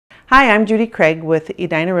Hi, I'm Judy Craig with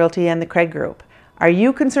Edina Realty and the Craig Group. Are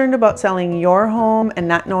you concerned about selling your home and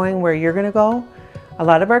not knowing where you're going to go? A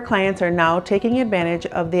lot of our clients are now taking advantage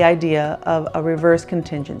of the idea of a reverse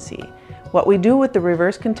contingency. What we do with the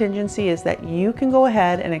reverse contingency is that you can go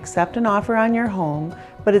ahead and accept an offer on your home,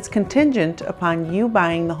 but it's contingent upon you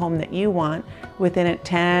buying the home that you want within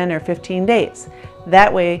 10 or 15 days.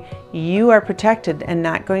 That way you are protected and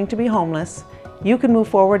not going to be homeless. You can move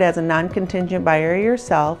forward as a non-contingent buyer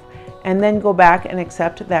yourself and then go back and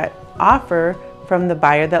accept that offer from the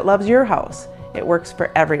buyer that loves your house. It works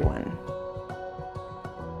for everyone.